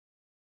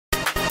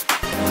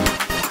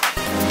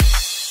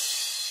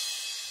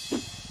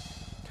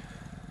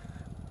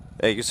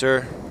Thank you,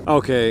 sir.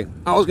 Okay,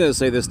 I was gonna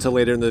say this till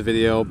later in the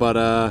video, but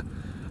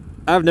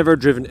I've never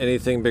driven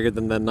anything bigger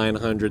than the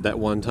 900 that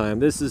one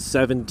time. This is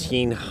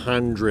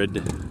 1,700.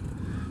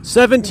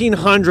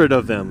 1,700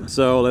 of them.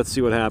 So let's see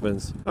what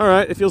happens. All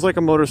right, it feels like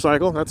a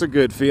motorcycle. That's a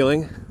good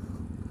feeling.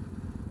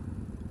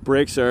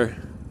 Brakes are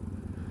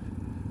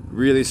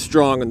really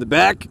strong in the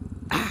back.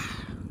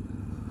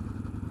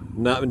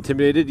 Not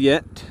intimidated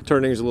yet.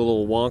 Turning's a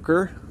little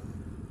wonker.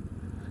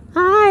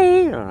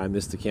 Hi! Oh, I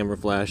missed the camera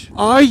flash.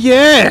 Oh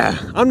yeah!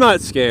 I'm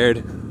not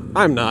scared.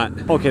 I'm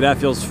not. Okay, that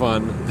feels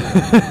fun.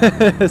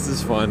 This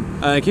is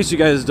fun. In case you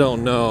guys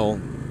don't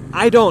know,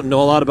 I don't know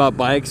a lot about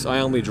bikes. I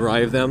only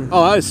drive them.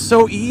 Oh, that is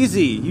so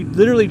easy. You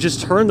literally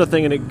just turn the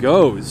thing and it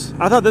goes.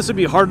 I thought this would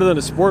be harder than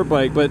a sport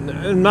bike, but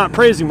I'm not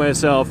praising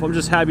myself. I'm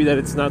just happy that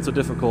it's not so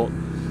difficult.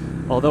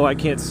 Although I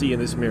can't see in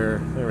this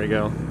mirror. There we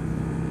go.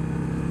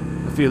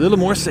 I feel a little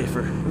more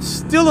safer. I'm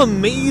still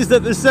amazed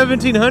that the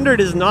 1700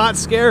 is not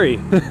scary.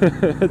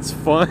 It's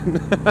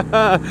fun.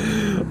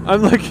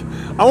 I'm like,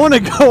 I want to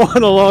go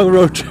on a long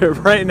road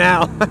trip right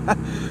now.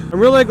 I'm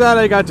really glad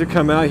I got to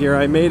come out here.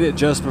 I made it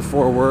just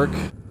before work.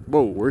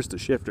 Whoa, where's the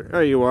shifter?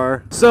 There you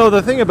are. So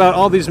the thing about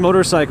all these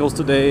motorcycles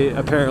today,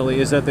 apparently,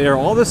 is that they are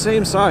all the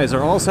same size.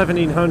 They're all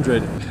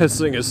 1700. This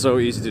thing is so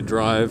easy to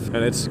drive,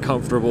 and it's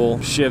comfortable,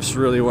 shifts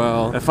really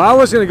well. If I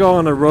was gonna go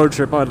on a road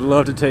trip, I'd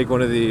love to take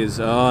one of these.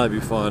 Oh, that'd be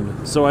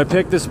fun. So I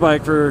picked this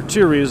bike for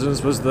two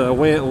reasons, was the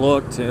way it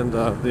looked and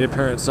the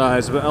apparent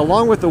size. But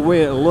along with the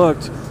way it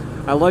looked,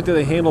 I liked that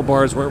the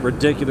handlebars weren't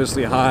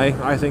ridiculously high.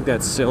 I think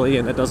that's silly,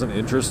 and that doesn't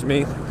interest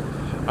me.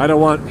 I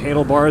don't want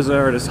handlebars that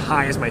are as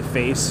high as my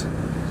face.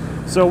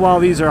 So while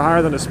these are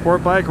higher than a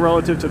sport bike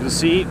relative to the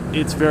seat,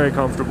 it's very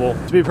comfortable.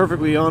 To be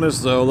perfectly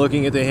honest though,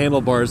 looking at the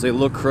handlebars, they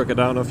look crooked.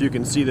 I don't know if you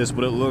can see this,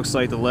 but it looks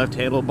like the left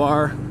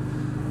handlebar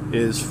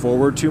is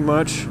forward too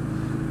much.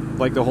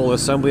 Like the whole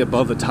assembly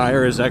above the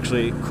tire is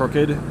actually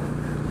crooked.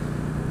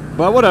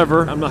 But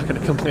whatever, I'm not going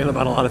to complain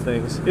about a lot of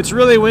things. It's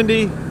really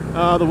windy.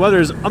 The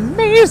weather's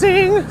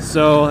amazing,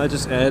 so that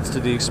just adds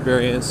to the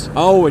experience.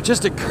 Oh, it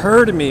just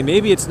occurred to me,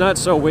 maybe it's not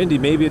so windy,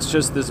 maybe it's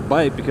just this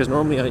bike, because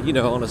normally, you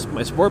know, on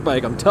my sport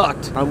bike, I'm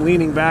tucked. I'm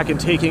leaning back and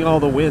taking all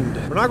the wind.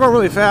 We're not going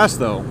really fast,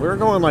 though. We're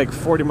going like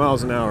 40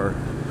 miles an hour.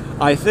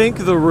 I think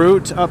the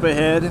route up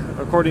ahead,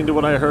 according to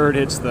what I heard,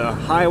 hits the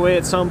highway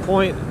at some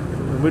point,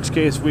 in which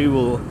case we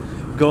will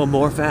go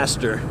more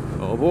faster.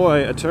 Oh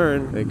boy, a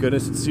turn. Thank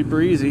goodness it's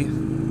super easy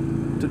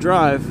to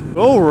drive.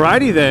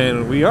 Alrighty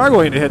then, we are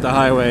going to hit the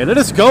highway. Let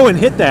us go and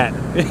hit that.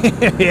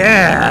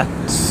 Yeah!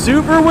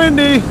 Super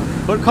windy,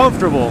 but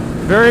comfortable.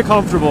 Very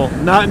comfortable.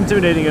 Not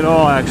intimidating at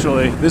all,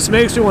 actually. This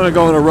makes me want to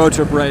go on a road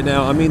trip right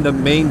now. I mean, the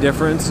main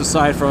difference,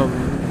 aside from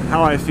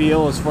how I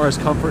feel as far as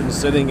comfort and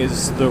sitting,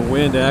 is the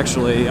wind,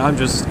 actually.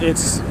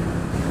 It's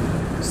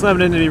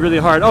slamming into me really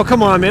hard. Oh,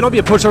 come on, man. Don't be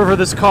a pushover for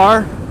this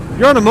car.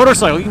 You're on a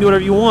motorcycle. You can do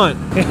whatever you want.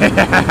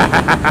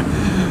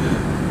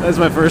 That's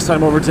my first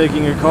time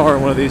overtaking a car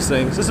on one of these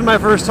things. This is my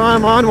first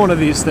time on one of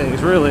these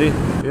things, really.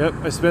 Yep,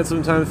 I spent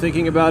some time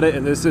thinking about it,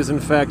 and this is in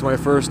fact my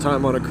first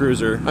time on a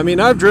cruiser. I mean,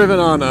 I've driven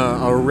on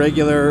a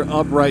regular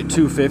upright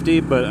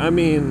 250, but I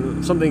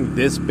mean, something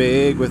this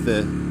big with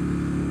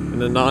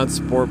in a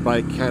non-sport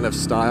bike kind of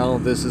style,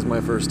 this is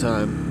my first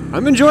time.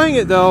 I'm enjoying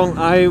it though.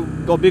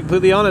 I'll be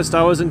completely honest,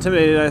 I was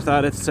intimidated. I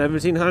thought it's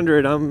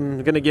 1700,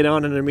 I'm gonna get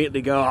on and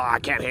immediately go, oh, I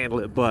can't handle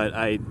it, but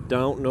I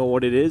don't know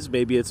what it is.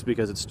 Maybe it's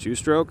because it's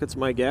two-stroke, it's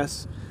my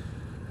guess.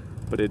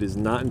 But it is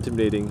not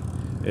intimidating.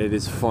 It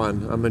is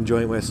fun. I'm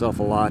enjoying myself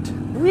a lot.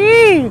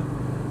 Whee!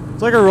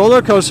 It's like a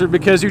roller coaster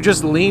because you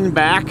just lean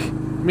back. I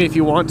mean, if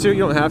you want to, you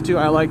don't have to.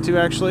 I like to,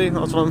 actually.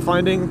 That's what I'm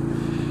finding.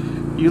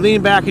 You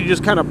lean back and you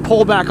just kind of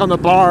pull back on the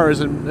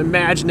bars and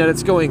imagine that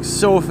it's going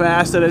so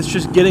fast that it's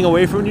just getting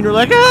away from you and you're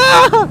like,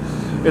 ah!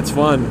 It's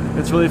fun.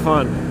 It's really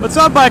fun. What's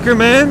up, biker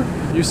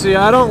man? You see,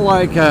 I don't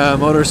like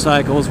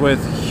motorcycles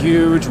with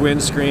huge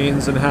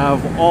windscreens and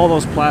have all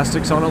those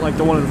plastics on it like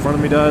the one in front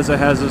of me does. It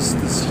has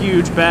this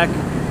huge back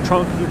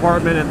trunk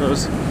compartment and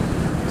those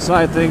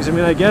side things. I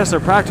mean, I guess they're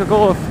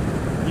practical if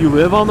you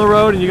live on the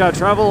road and you gotta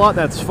travel a lot,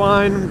 that's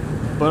fine.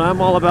 But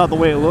I'm all about the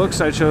way it looks.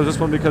 I chose this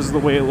one because of the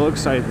way it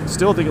looks. I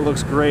still think it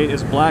looks great.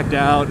 It's blacked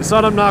out. It's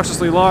not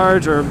obnoxiously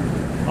large or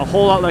a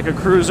whole lot like a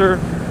cruiser.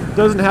 It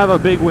doesn't have a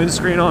big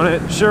windscreen on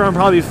it. Sure, I'm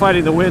probably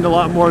fighting the wind a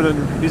lot more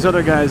than these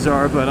other guys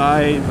are, but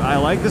I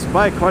like this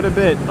bike quite a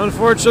bit.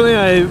 Unfortunately,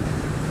 I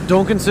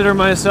don't consider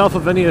myself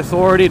of any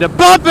authority to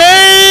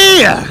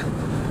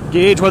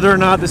gauge whether or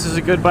not this is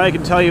a good bike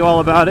and tell you all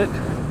about it.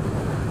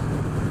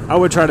 I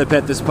would try to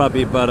pet this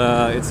puppy, but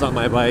it's not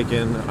my bike,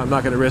 and I'm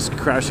not going to risk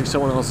crashing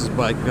someone else's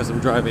bike because I'm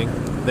driving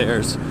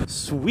theirs.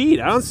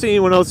 Sweet, I don't see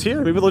anyone else here.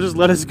 Maybe they'll just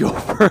let us go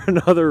for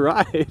another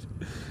ride.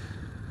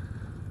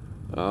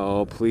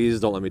 Oh,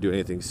 please don't let me do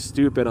anything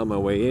stupid on my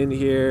way in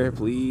here.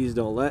 Please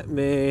don't let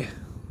me.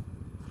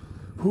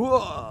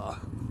 Whoa.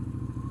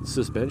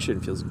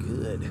 Suspension feels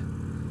good.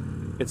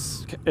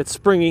 It's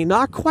springy,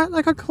 not quite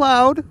like a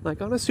cloud,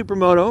 like on a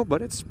supermoto,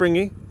 but it's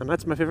springy, and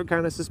that's my favorite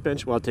kind of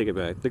suspension. Well, I'll take it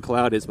back. The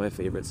cloud is my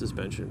favorite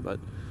suspension, but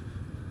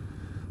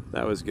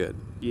that was good.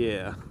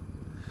 Yeah.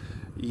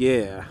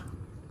 Yeah.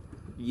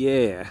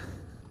 Yeah.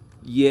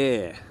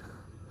 Yeah.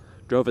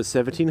 Drove a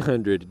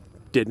 1700.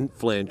 Didn't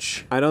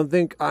flinch. I don't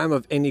think I'm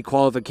of any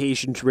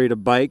qualification to rate a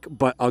bike,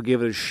 but I'll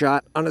give it a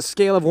shot. On a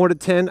scale of 1 to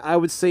 10, I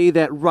would say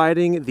that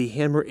riding the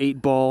Hammer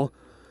 8 Ball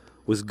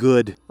was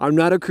good. I'm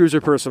not a cruiser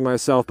person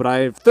myself, but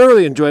I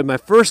thoroughly enjoyed my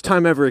first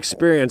time ever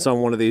experience on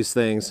one of these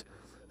things.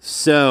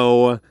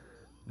 So,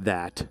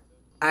 that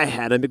I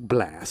had a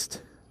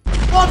McBlast.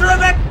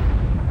 Ultimate